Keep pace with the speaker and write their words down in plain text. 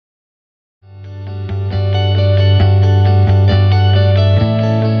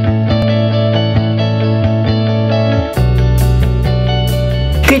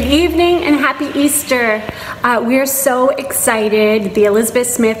Easter. We are so excited, the Elizabeth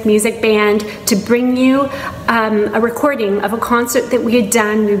Smith Music Band, to bring you a recording of a concert that we had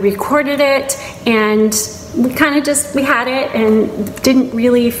done. We recorded it and we had it and didn't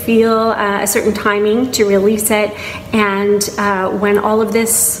really feel a certain timing to release it. And when all of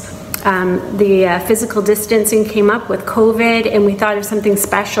this, the physical distancing came up with COVID and we thought of something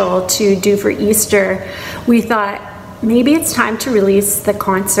special to do for Easter, we thought, maybe it's time to release the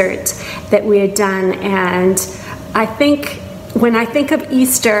concert that we had done. And I think when I think of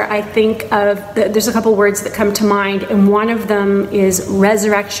Easter, I think of, there's a couple words that come to mind, and one of them is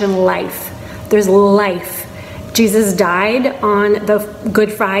resurrection life. There's life. Jesus died on the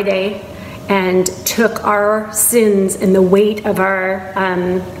Good Friday and took our sins and the weight of our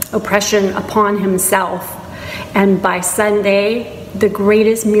oppression upon himself. And by Sunday, the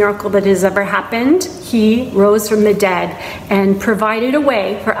greatest miracle that has ever happened, he rose from the dead and provided a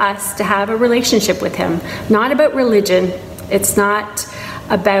way for us to have a relationship with him. Not about religion, it's not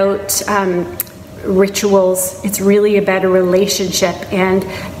about rituals, it's really about a relationship and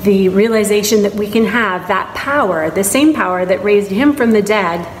the realization that we can have that power, the same power that raised him from the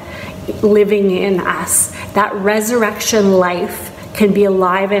dead, living in us. That resurrection life can be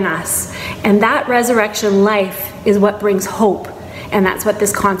alive in us. And that resurrection life is what brings hope. And that's what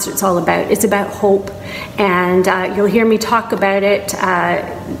this concert's all about. It's about hope. And you'll hear me talk about it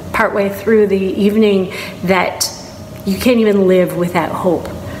partway through the evening, that you can't even live without hope.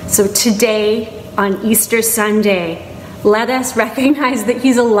 So today, on Easter Sunday, let us recognize that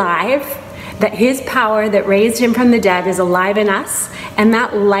he's alive, that his power that raised him from the dead is alive in us, and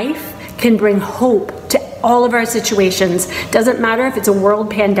that life can bring hope to all of our situations. Doesn't matter if it's a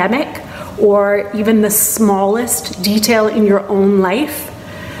world pandemic or even the smallest detail in your own life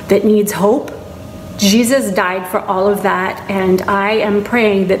that needs hope. Jesus died for all of that, and I am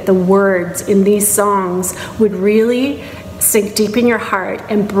praying that the words in these songs would really sink deep in your heart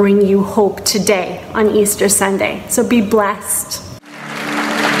and bring you hope today on Easter Sunday. So be blessed.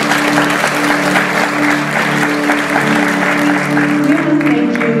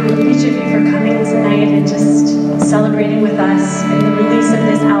 Thank you, each of you, for coming tonight and just celebrating with us in the release of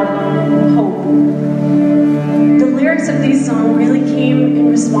this album, Hope. The lyrics of these songs really came in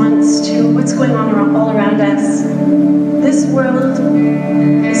response to what's going on all around us. This world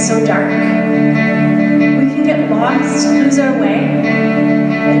is so dark. We can get lost, lose our way,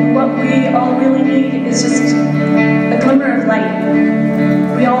 and what we all really need is just a glimmer of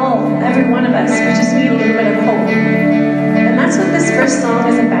light. We all, every one of us, we just need a little bit of hope. And that's what this first song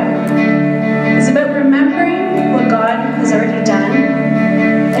is about. It's about remembering what God has already done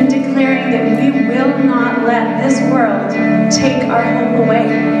and declaring that we will not let this world take our hope away,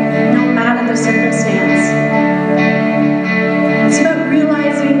 no matter the circumstance. It's about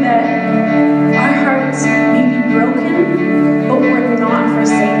realizing that our hearts may be broken, but we're not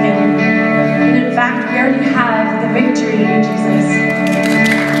forsaken. And in fact, we already have the victory in Jesus.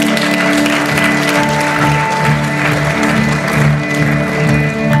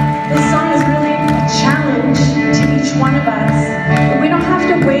 One of us, but we don't have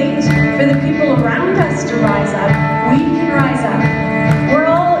to wait for the people around us to rise up. We can rise up. We're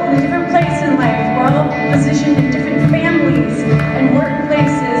all in a different place in life. We're all positioned in different families and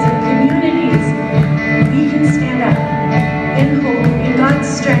workplaces and communities. We can stand up in hope, in God's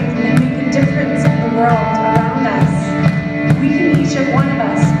strength, and make a difference in the world around us. We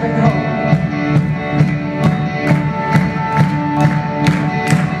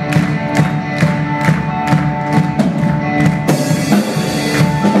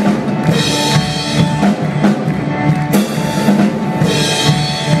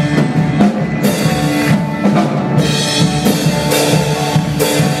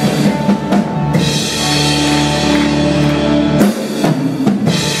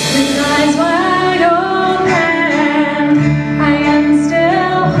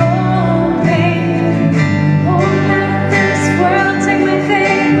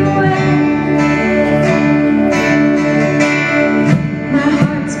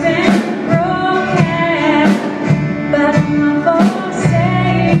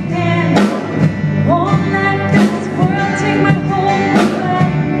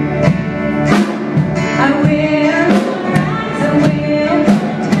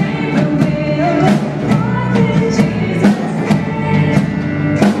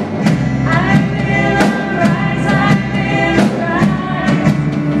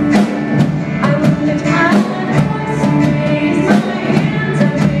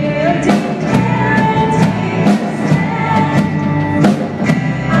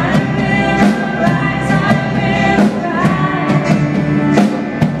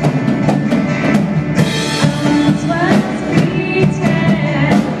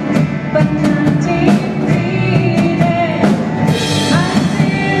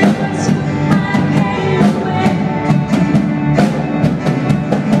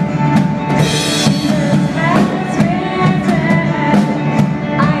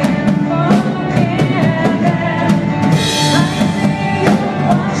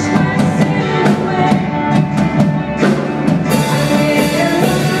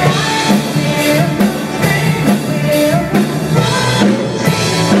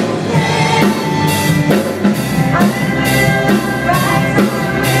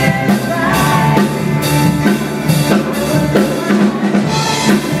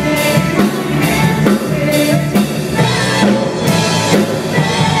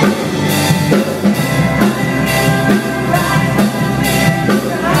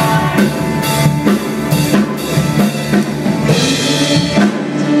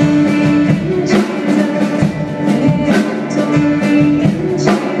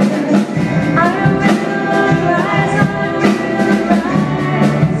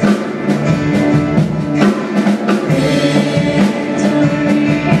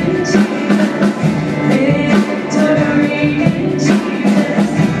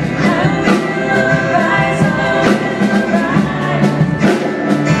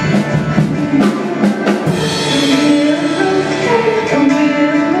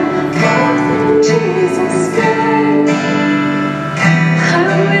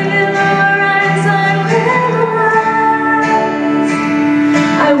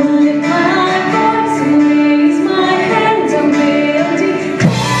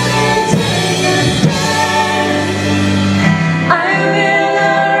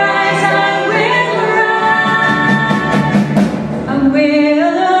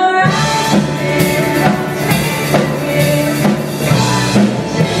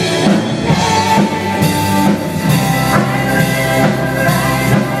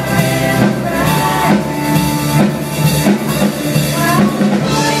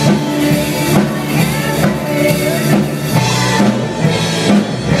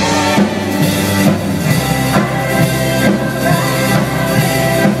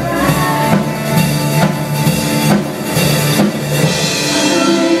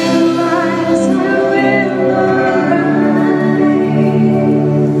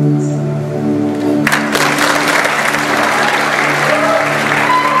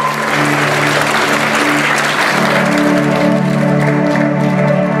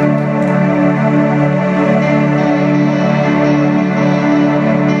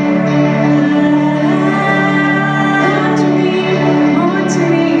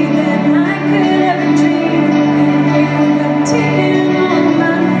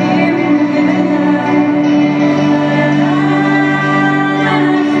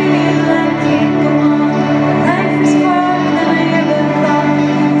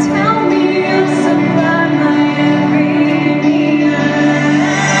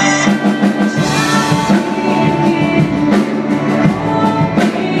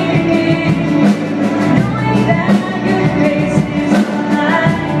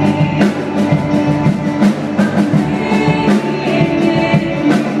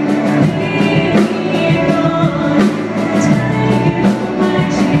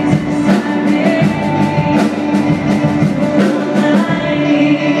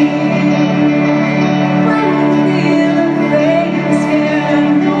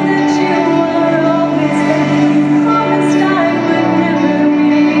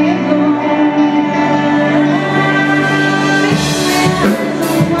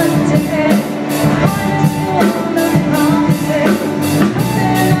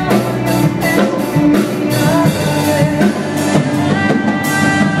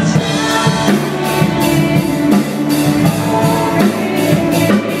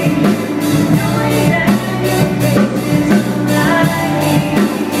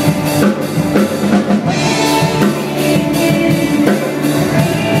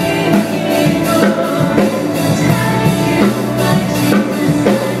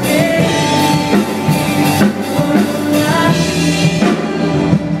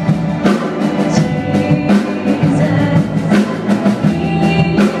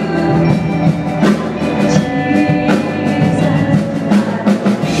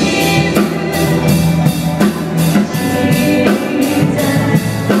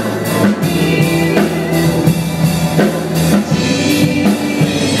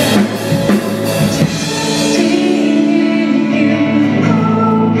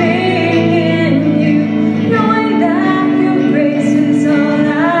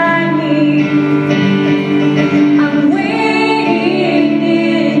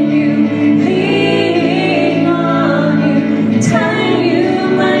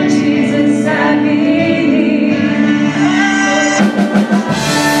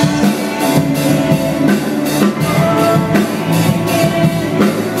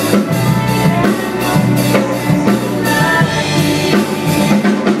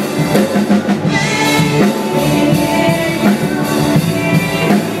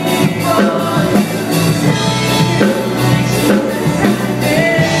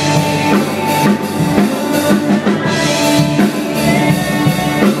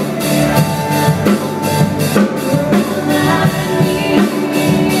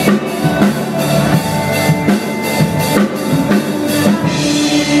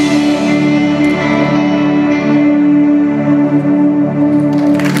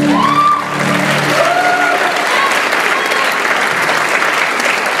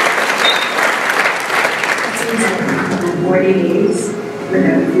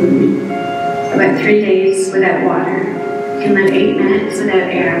 3 days without water. You can live 8 minutes without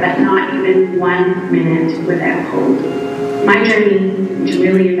air, but not even 1 minute without hope. My journey to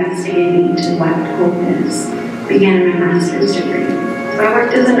really investigating into what hope is began in my master's degree. So I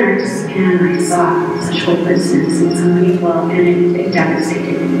worked as a nurse, and I saw such hopelessness in so many people, and it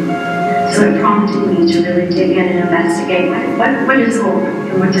devastated me. So it prompted me to really dig in and investigate what is hope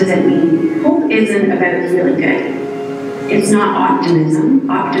and what does it mean. Hope isn't about feeling good. It's not optimism.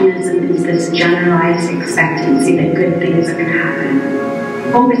 Optimism is this generalized expectancy that good things are going to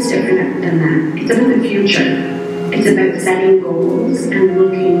happen. Hope is different than that. It's about the future. It's about setting goals and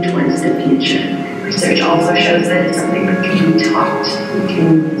looking towards the future. Research also shows that it's something that can be taught. You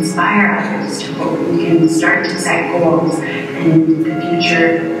can inspire others to hope. You can start to set goals, and the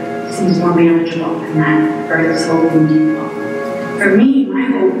future seems more manageable, and that births hope in people. For me, my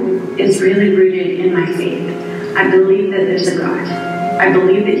hope is really rooted in my faith. I believe that there's a God. I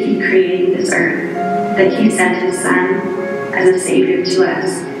believe that He created this earth, that He sent His Son as a Savior to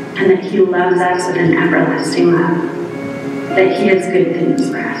us, and that He loves us with an everlasting love, that He has good things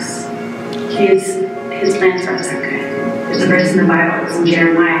for us. His plans for us are good. There's a verse in the Bible, it's in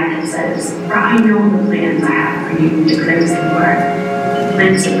Jeremiah, that says, "For I know the plans I have for you, declares the Lord. The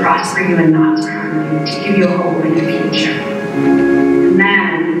plans to prosper you and not to harm you, to give you a hope in the future." And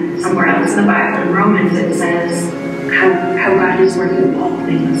then, somewhere else in the Bible, in Romans, it says how God is working all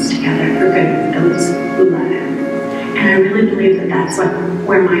things together for good for those who love Him. And I really believe that that's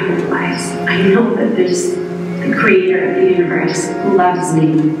where my hope lies. I know that there's the Creator of the universe who loves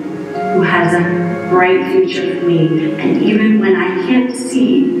me, who has a bright future for me. And even when I can't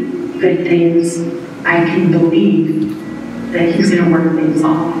see good things, I can believe that He's going to work things,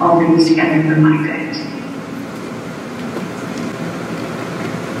 all things together for my good.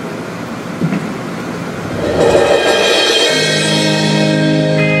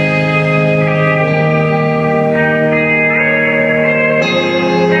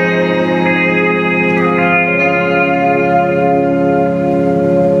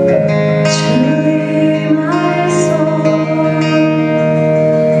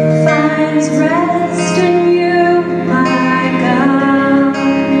 Rest in you, my God.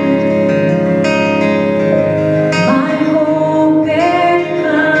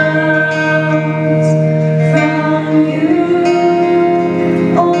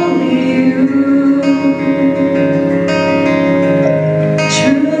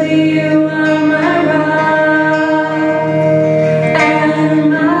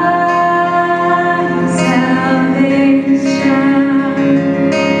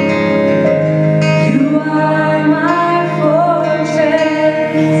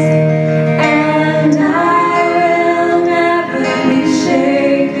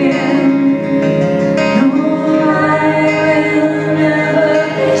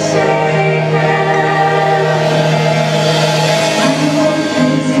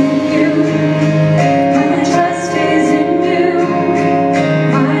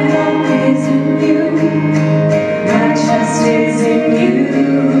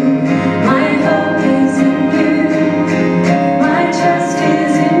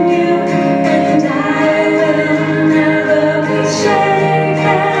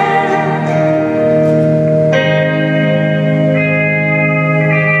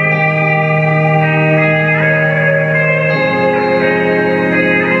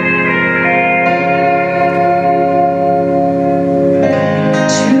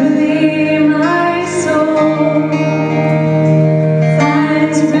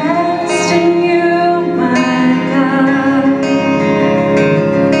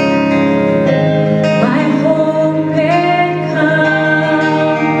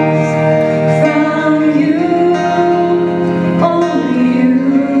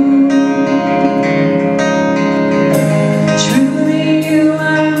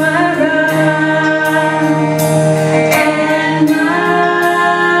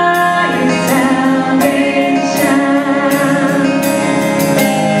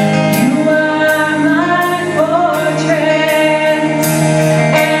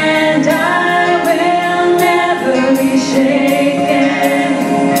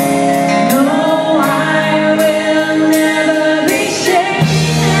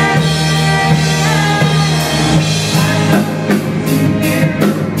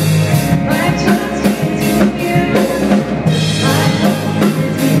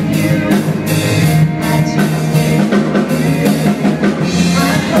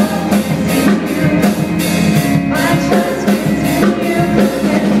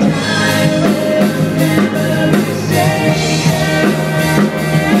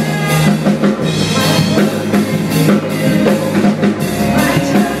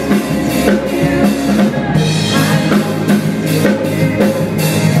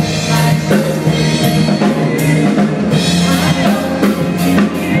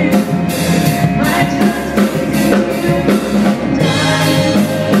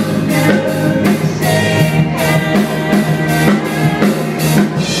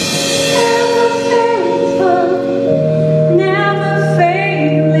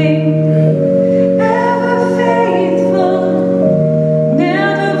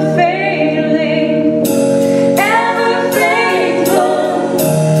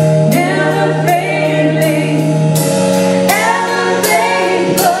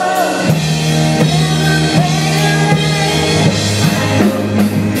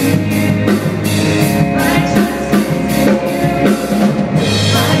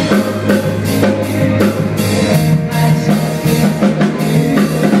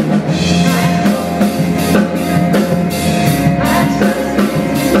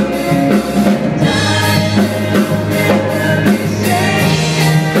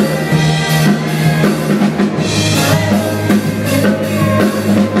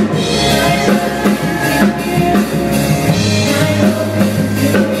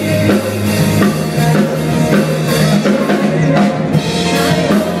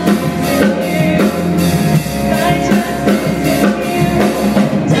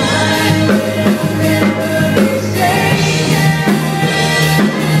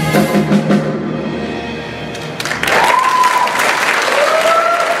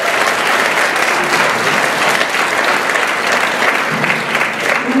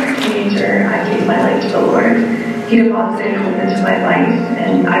 He deposited hope into my life,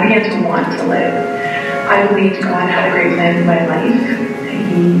 and I began to want to live. I believed God had a great plan for my life.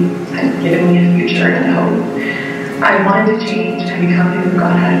 He had given me a future and a hope. I wanted to change and become who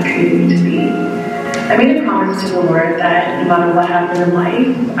God had created me to be. I made a promise to the Lord that no matter what happened in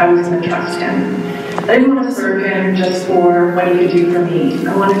life, I was going to trust Him. I didn't want to serve Him just for what He could do for me.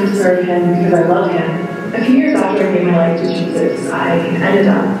 I wanted to serve Him because I love Him. A few years after I gave my life to Jesus, I ended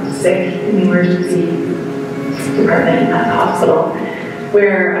up sick in the emergency department at the hospital,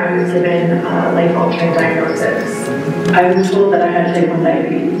 where I was given a life-altering diagnosis. I was told that I had type 1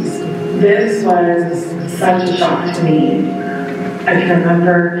 diabetes. This was such a shock to me. I can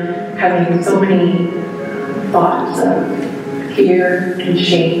remember having so many thoughts of fear and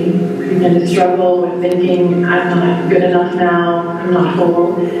shame. I began to struggle with thinking, I'm not good enough now, I'm not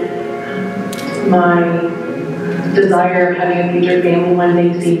whole. My desire of having a future family one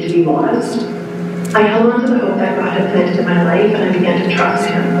day seemed to be lost. I held on to the hope that God had planted in my life, and I began to trust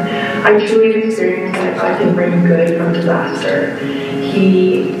Him. I truly experienced that God can bring good from disaster.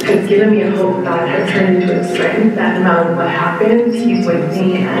 He has given me a hope that has turned into a strength, that no matter what happens, He's with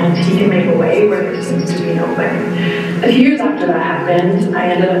me and He can make a way where there seems to be no way. A few years after that happened,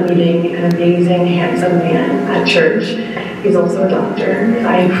 I ended up meeting an amazing, handsome man at church. He's also a doctor.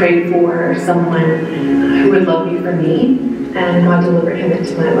 I prayed for someone who would love me for me, and God delivered him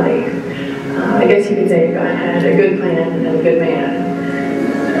into my life. I guess you could say God had a good plan and a good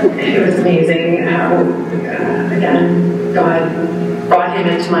man. It was amazing how, again, God brought him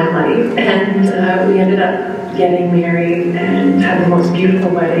into my life, and we ended up getting married and had the most beautiful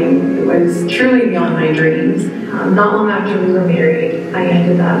wedding. It was truly beyond my dreams. Not long after we were married, I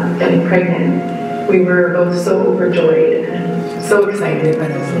ended up getting pregnant. We were both so overjoyed and so excited by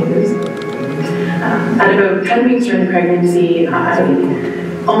this news. At about 10 weeks during the pregnancy, I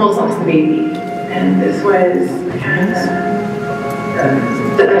almost lost the baby. And this was kind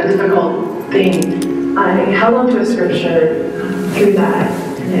of a difficult thing. I held on to a scripture through that,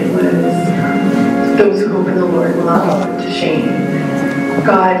 and it was, those who hope in the Lord will not be put to shame.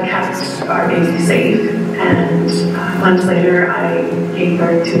 God kept our baby safe, and months later I gave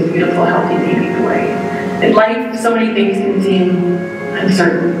birth to a beautiful, healthy baby boy. In life, so many things can seem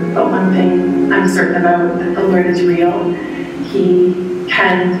uncertain, but one thing I'm certain about, that the Lord is real. He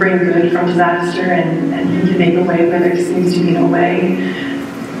can bring good from disaster, and He can make a way where there seems to be no way.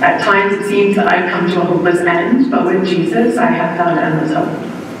 At times it seems that I've come to a hopeless end, but with Jesus I have found endless hope.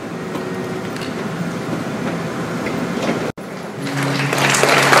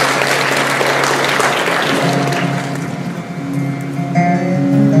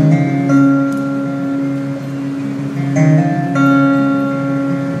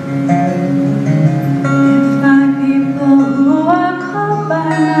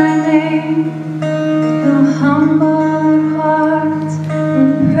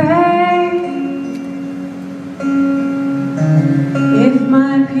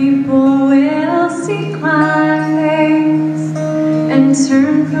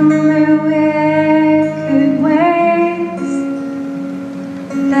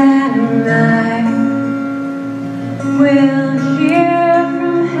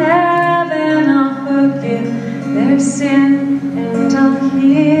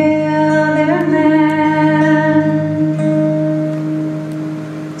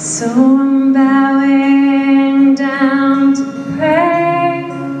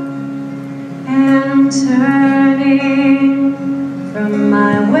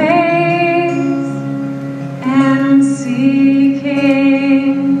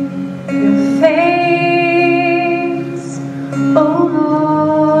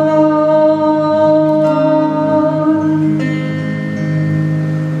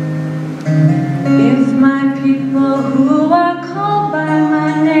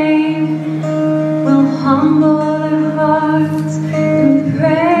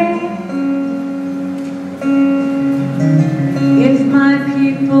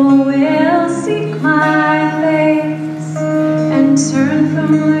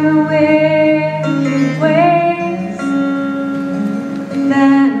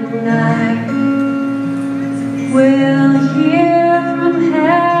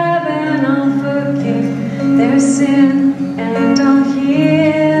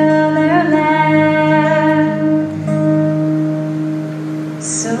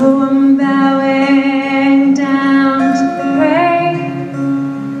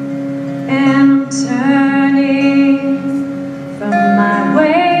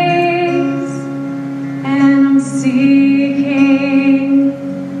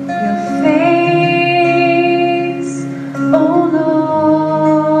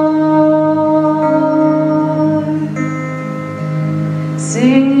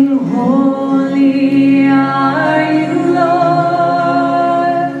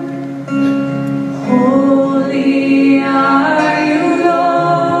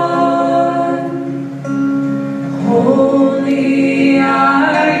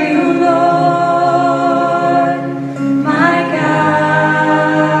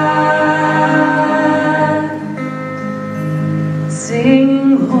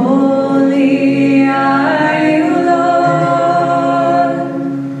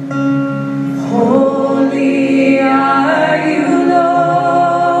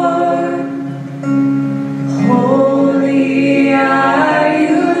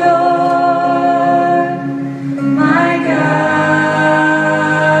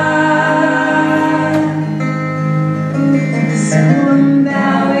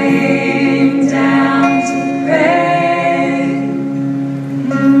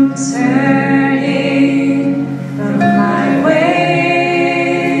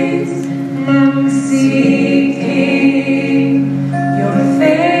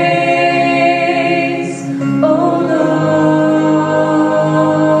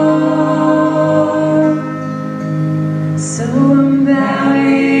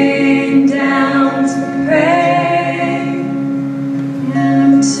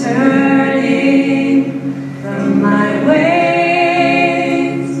 turning from my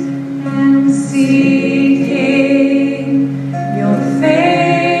ways and seeking your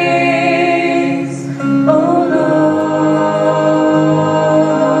face, oh Lord,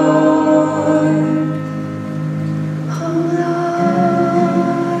 oh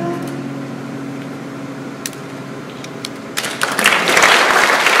Lord.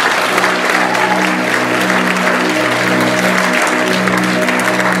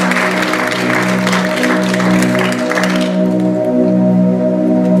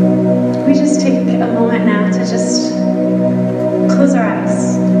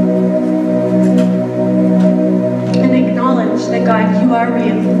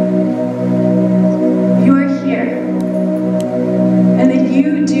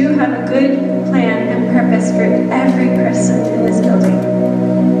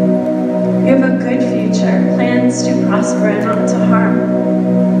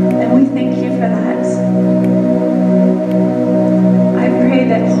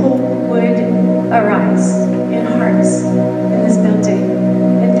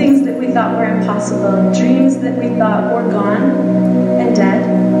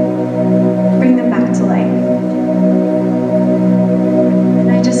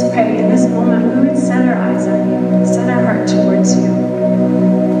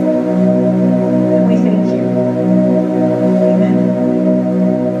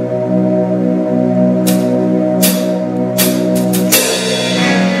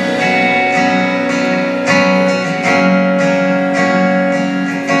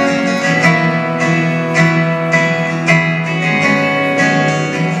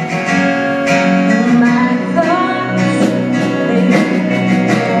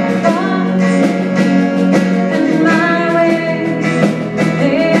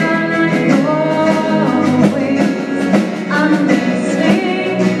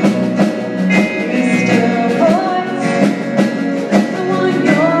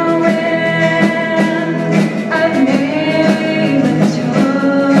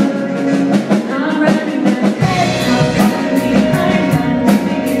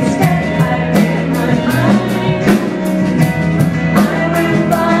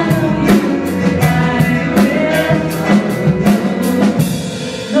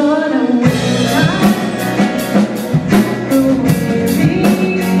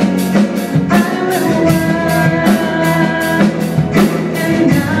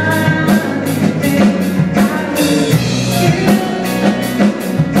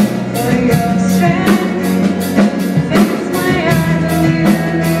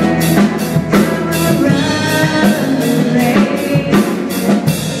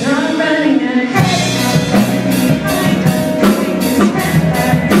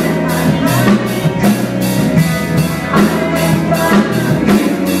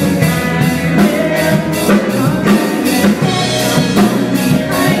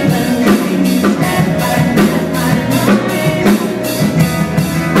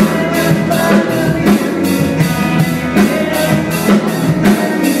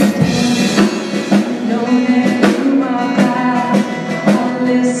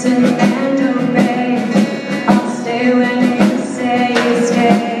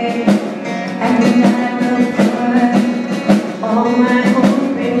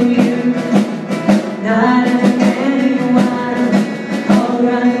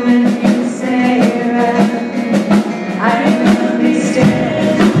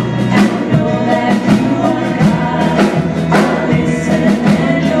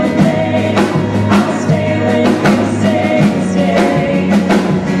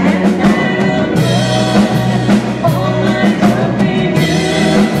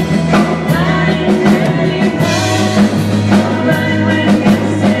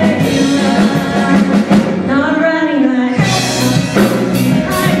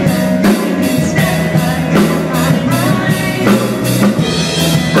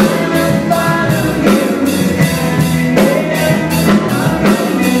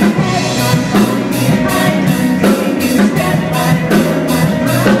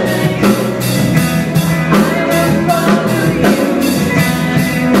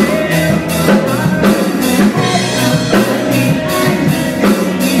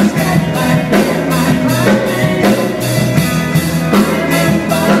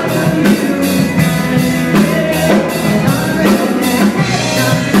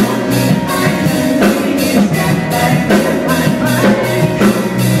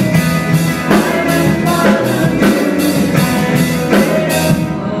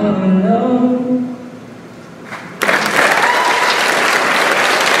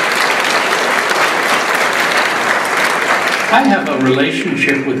 a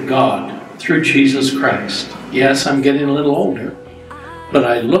relationship with God through Jesus Christ. Yes, I'm getting a little older, but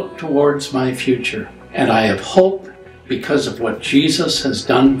I look towards my future, and I have hope because of what Jesus has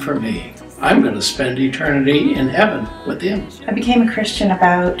done for me. I'm going to spend eternity in heaven with Him. I became a Christian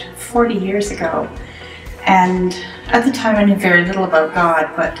about 40 years ago, and at the time I knew very little about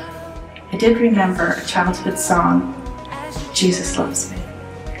God, but I did remember a childhood song, Jesus Loves Me.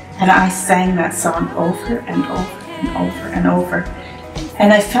 And I sang that song over and over and over and over.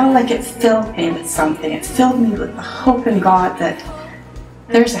 And I felt like it filled me with something. It filled me with the hope in God that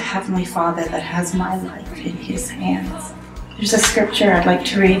there's a Heavenly Father that has my life in His hands. There's a scripture I'd like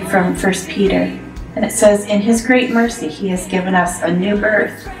to read from 1 Peter, and it says, "In His great mercy He has given us a new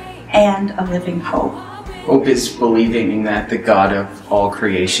birth and a living hope." Hope is believing in that the God of all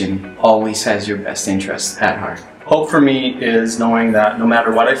creation always has your best interests at heart. Hope for me is knowing that no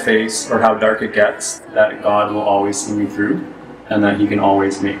matter what I face or how dark it gets, that God will always see me through and that He can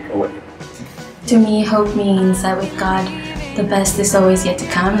always make a way. To me, hope means that with God, the best is always yet to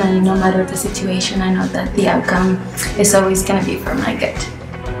come, and no matter the situation, I know that the outcome is always going to be for my good.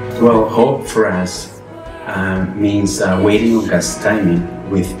 Well, hope for us means waiting on God's timing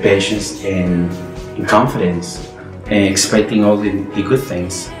with patience and confidence, and expecting all the good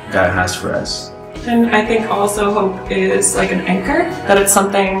things God has for us. And I think also hope is like an anchor, that it's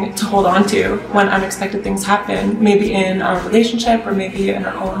something to hold on to when unexpected things happen, maybe in our relationship or maybe in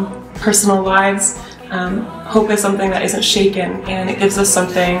our own personal lives. Hope is something that isn't shaken, and it gives us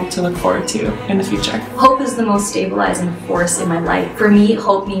something to look forward to in the future. Hope is the most stabilizing force in my life. For me,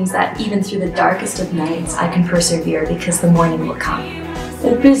 hope means that even through the darkest of nights, I can persevere because the morning will come.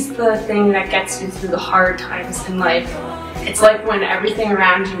 Hope is the thing that gets you through the hard times in life. It's like when everything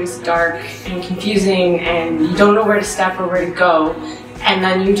around you is dark and confusing and you don't know where to step or where to go, and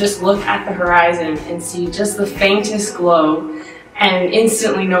then you just look at the horizon and see just the faintest glow and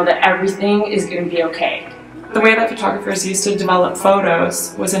instantly know that everything is going to be okay. The way that photographers used to develop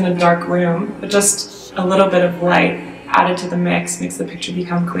photos was in a dark room, but just a little bit of light added to the mix makes the picture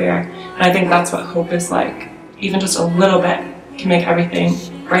become clear. And I think that's what hope is like. Even just a little bit can make everything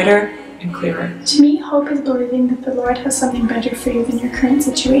brighter and clearer. To me, hope is believing that the Lord has something better for you than your current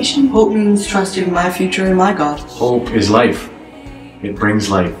situation. Hope means trusting my future in my God. Hope is life. It brings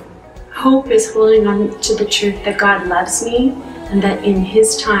life. Hope is holding on to the truth that God loves me and that in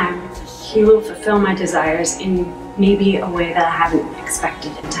His time, He will fulfill my desires in maybe a way that I haven't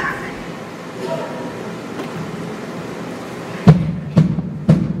expected it to happen.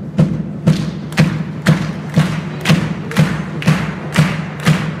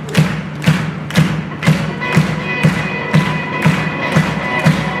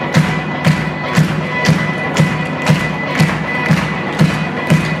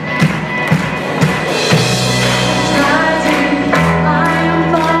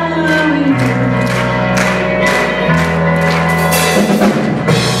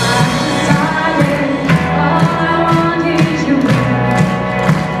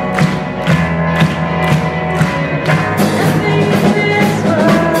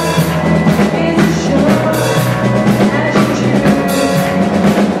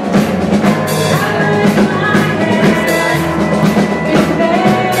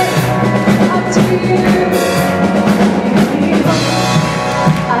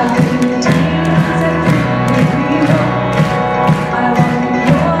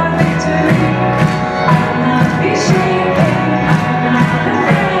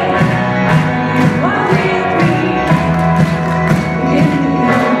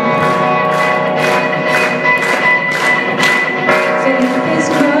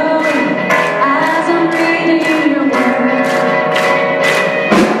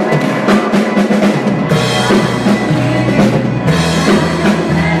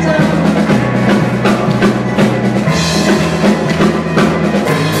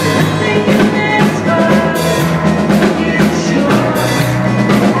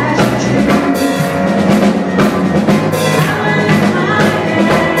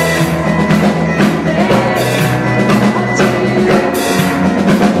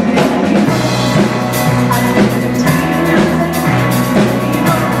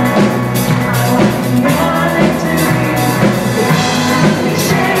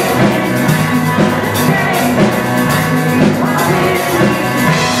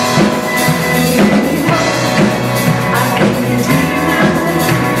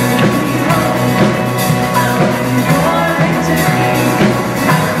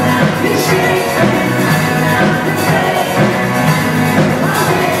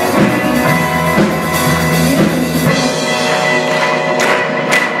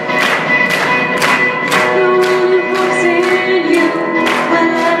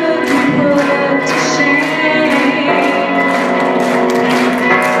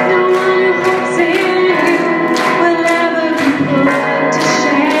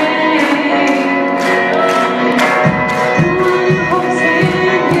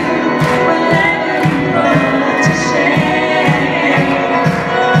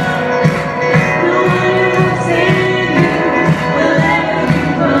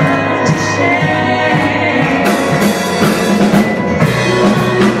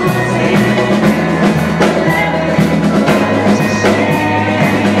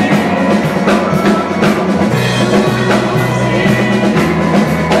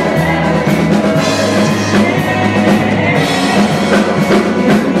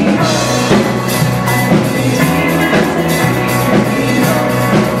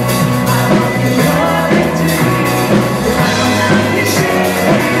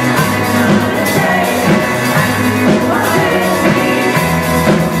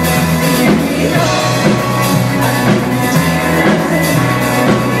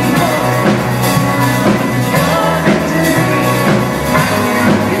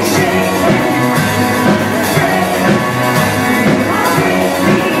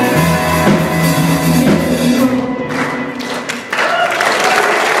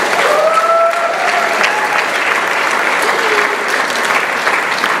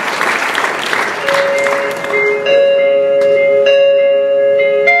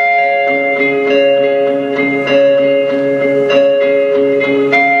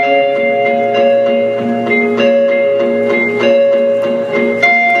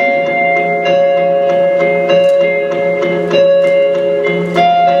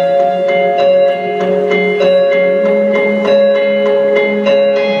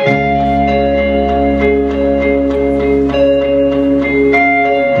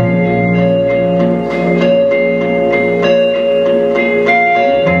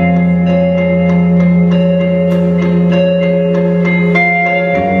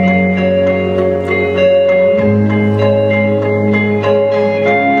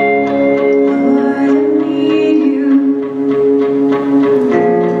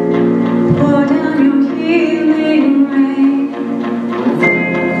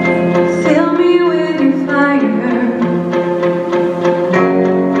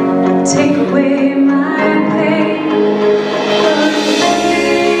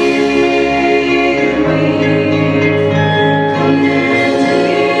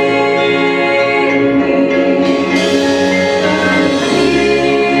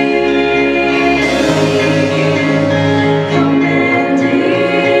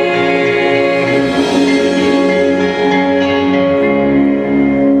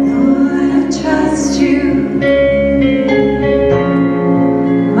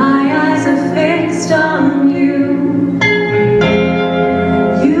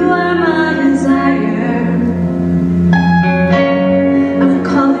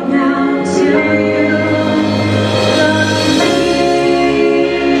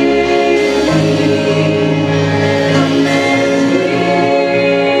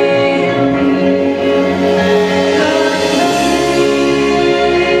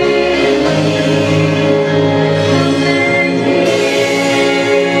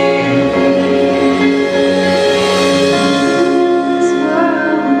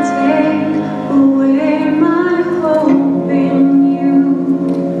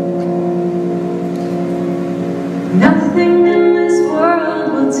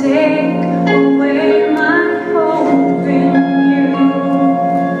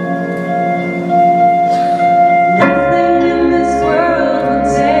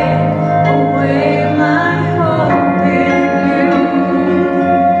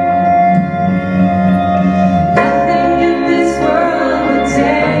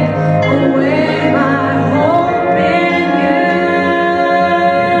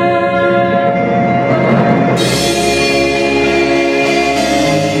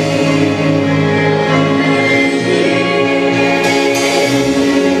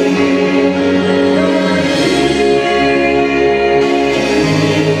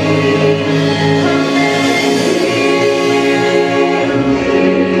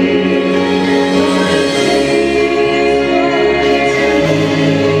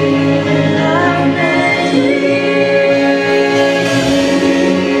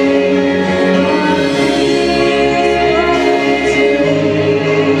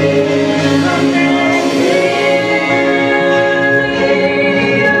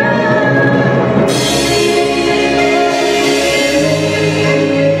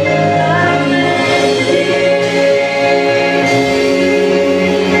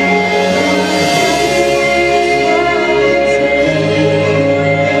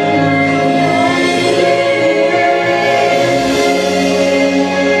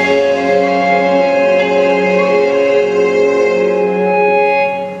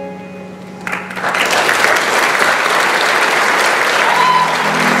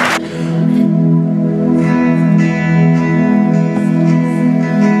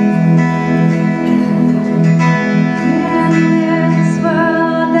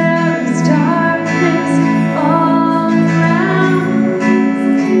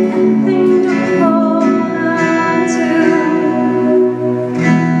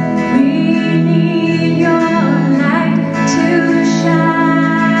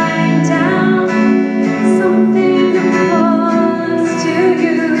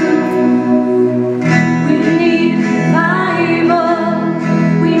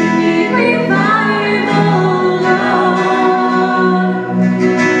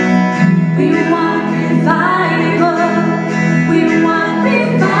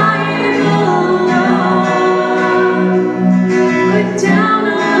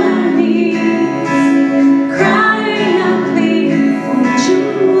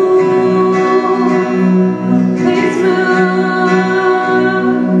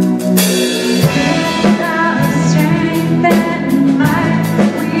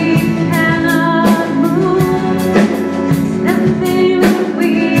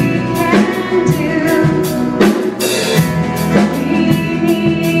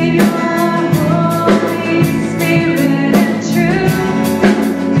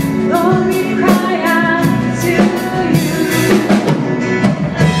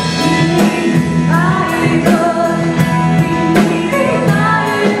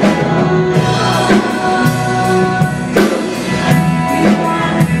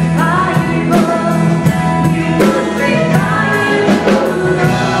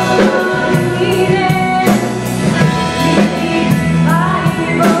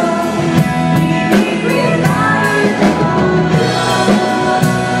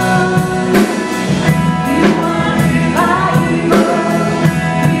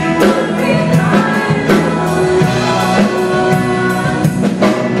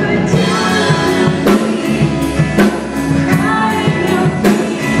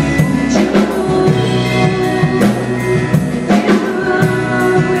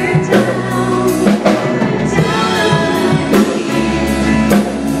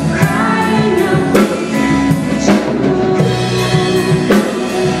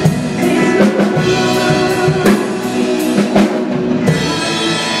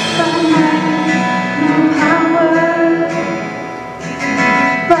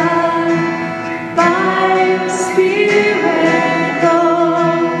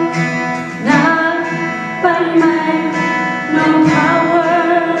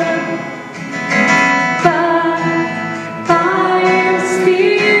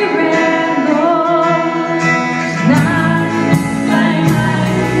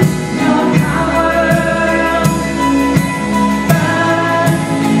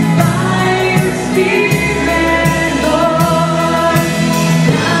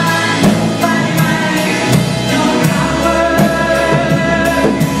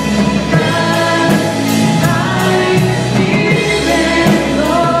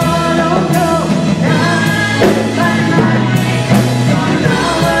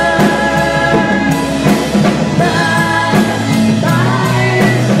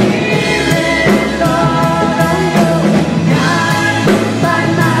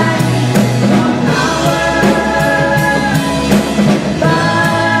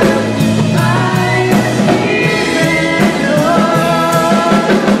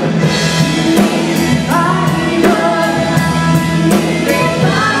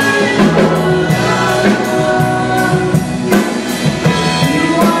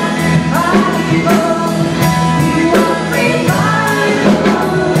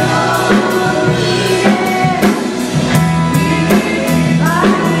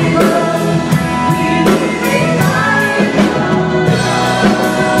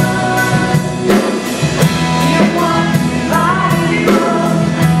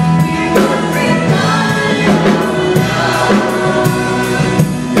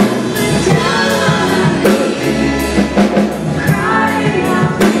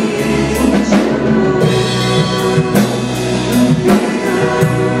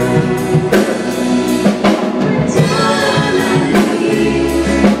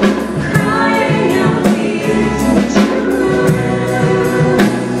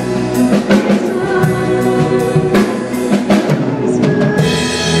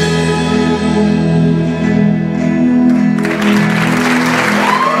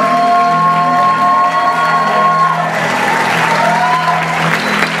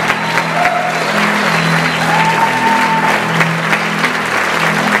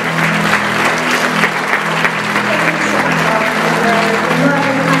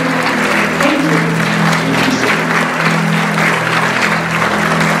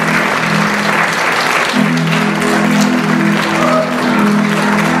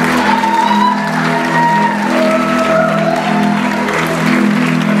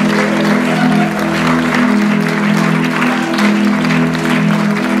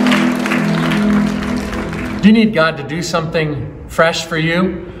 Do you need God to do something fresh for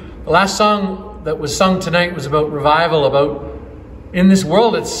you? The last song that was sung tonight was about revival, about in this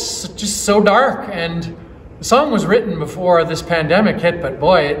world it's just so dark. And the song was written before this pandemic hit, but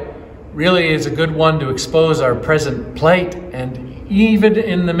boy, it really is a good one to expose our present plight. And even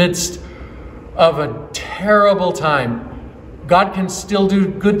in the midst of a terrible time, God can still do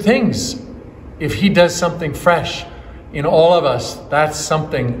good things. If He does something fresh in all of us, that's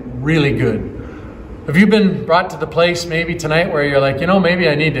something really good. Have you been brought to the place maybe tonight where you're like, you know, maybe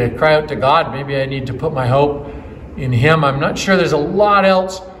I need to cry out to God. Maybe I need to put my hope in Him. I'm not sure there's a lot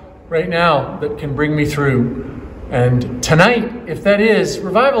else right now that can bring me through. And tonight, if that is,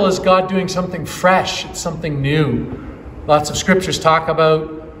 revival is God doing something fresh. It's something new. Lots of scriptures talk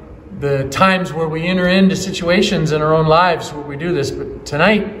about the times where we enter into situations in our own lives where we do this. But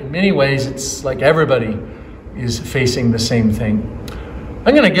tonight, in many ways, it's like everybody is facing the same thing.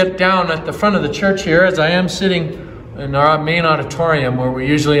 I'm going to get down at the front of the church here as I am sitting in our main auditorium where we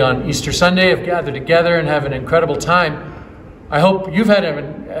usually on Easter Sunday have gathered together and have an incredible time. I hope you've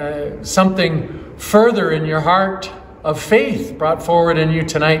had something further in your heart of faith brought forward in you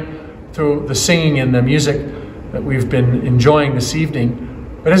tonight through the singing and the music that we've been enjoying this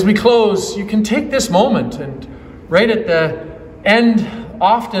evening. But as we close, you can take this moment and right at the end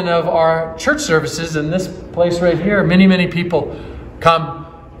often of our church services in this place right here, many people come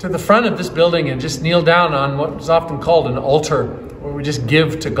to the front of this building and just kneel down on what is often called an altar, where we just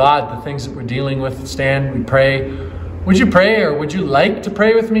give to God the things that we're dealing with. Stand, we pray. Would you pray, or would you like to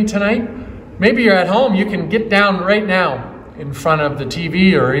pray with me tonight? Maybe you're at home. You can get down right now in front of the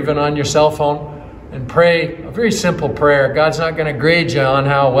TV or even on your cell phone and pray a very simple prayer. God's not going to grade you on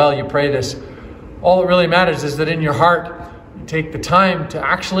how well you pray this. All that really matters is that in your heart, you take the time to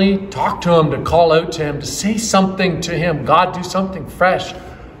actually talk to Him, to call out to Him, to say something to Him. God, do something fresh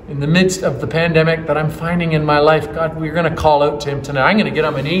in the midst of the pandemic that I'm finding in my life. God, we're going to call out to Him tonight. I'm going to get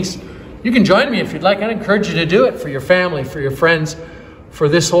on my knees. You can join me if you'd like. I'd encourage you to do it for your family, for your friends, for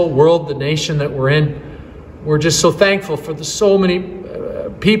this whole world, the nation that we're in. We're just so thankful for the so many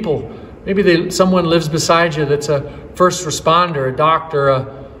people. Maybe someone lives beside you that's a first responder, a doctor,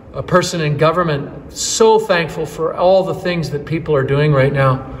 a person in government. So thankful for all the things that people are doing right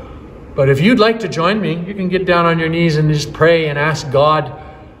now. But if you'd like to join me, you can get down on your knees and just pray and ask God.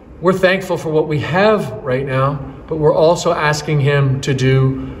 We're thankful for what we have right now, but we're also asking Him to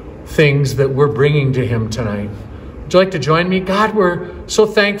do things that we're bringing to Him tonight. Would you like to join me? God, we're so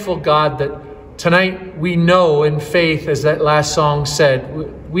thankful, God, that tonight we know in faith, as that last song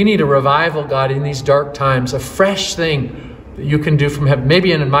said, we need a revival, God, in these dark times, a fresh thing that you can do from heaven.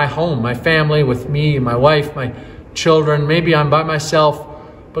 Maybe in my home, my family, with me, my wife, my children. Maybe I'm by myself.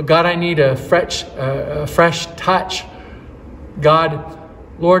 But God, I need a fresh touch. God,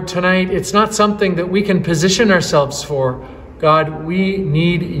 Lord, tonight, it's not something that we can position ourselves for. God, we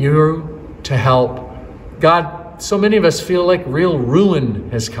need you to help. God, so many of us feel like real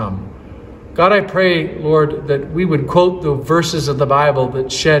ruin has come. God, I pray, Lord, that we would quote the verses of the Bible that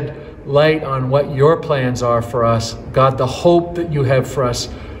shed light on what your plans are for us. God, the hope that you have for us.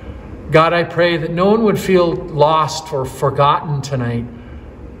 God, I pray that no one would feel lost or forgotten tonight.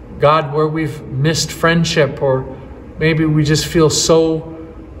 God, where we've missed friendship, or maybe we just feel so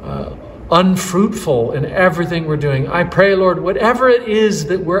unfruitful in everything we're doing. I pray, Lord, whatever it is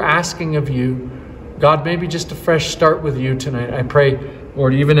that we're asking of you, God, maybe just a fresh start with you tonight. I pray,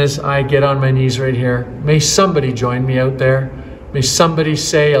 Lord, even as I get on my knees right here, may somebody join me out there. May somebody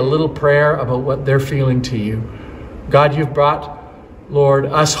say a little prayer about what they're feeling to you. God, you've brought, Lord,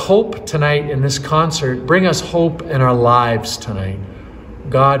 us hope tonight in this concert. Bring us hope in our lives tonight.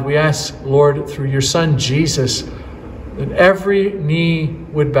 God, we ask, Lord, through your Son, Jesus, that every knee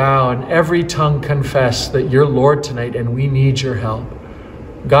would bow and every tongue confess that you're Lord tonight and we need your help.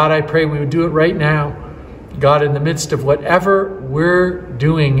 God, I pray we would do it right now. God, in the midst of whatever we're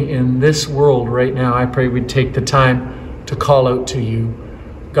doing in this world right now, I pray we'd take the time to call out to you.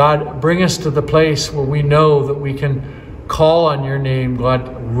 God, bring us to the place where we know that we can call on your name,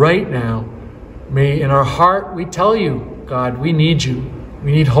 God, right now. May in our heart we tell you, God, we need you.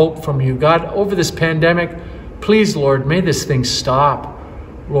 We need hope from you. God, over this pandemic, please, Lord, may this thing stop.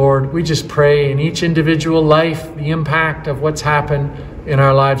 Lord, we just pray in each individual life, the impact of what's happened in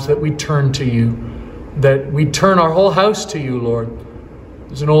our lives, that we turn to you, that we turn our whole house to you, Lord.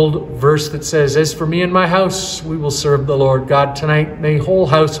 There's an old verse that says, as for me and my house, we will serve the Lord. God, tonight, may whole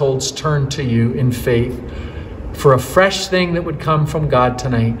households turn to you in faith for a fresh thing that would come from God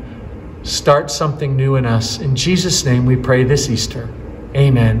tonight. Start something new in us. In Jesus' name we pray this Easter.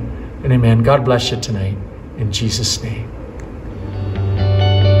 Amen and amen. God bless you tonight. In Jesus' name.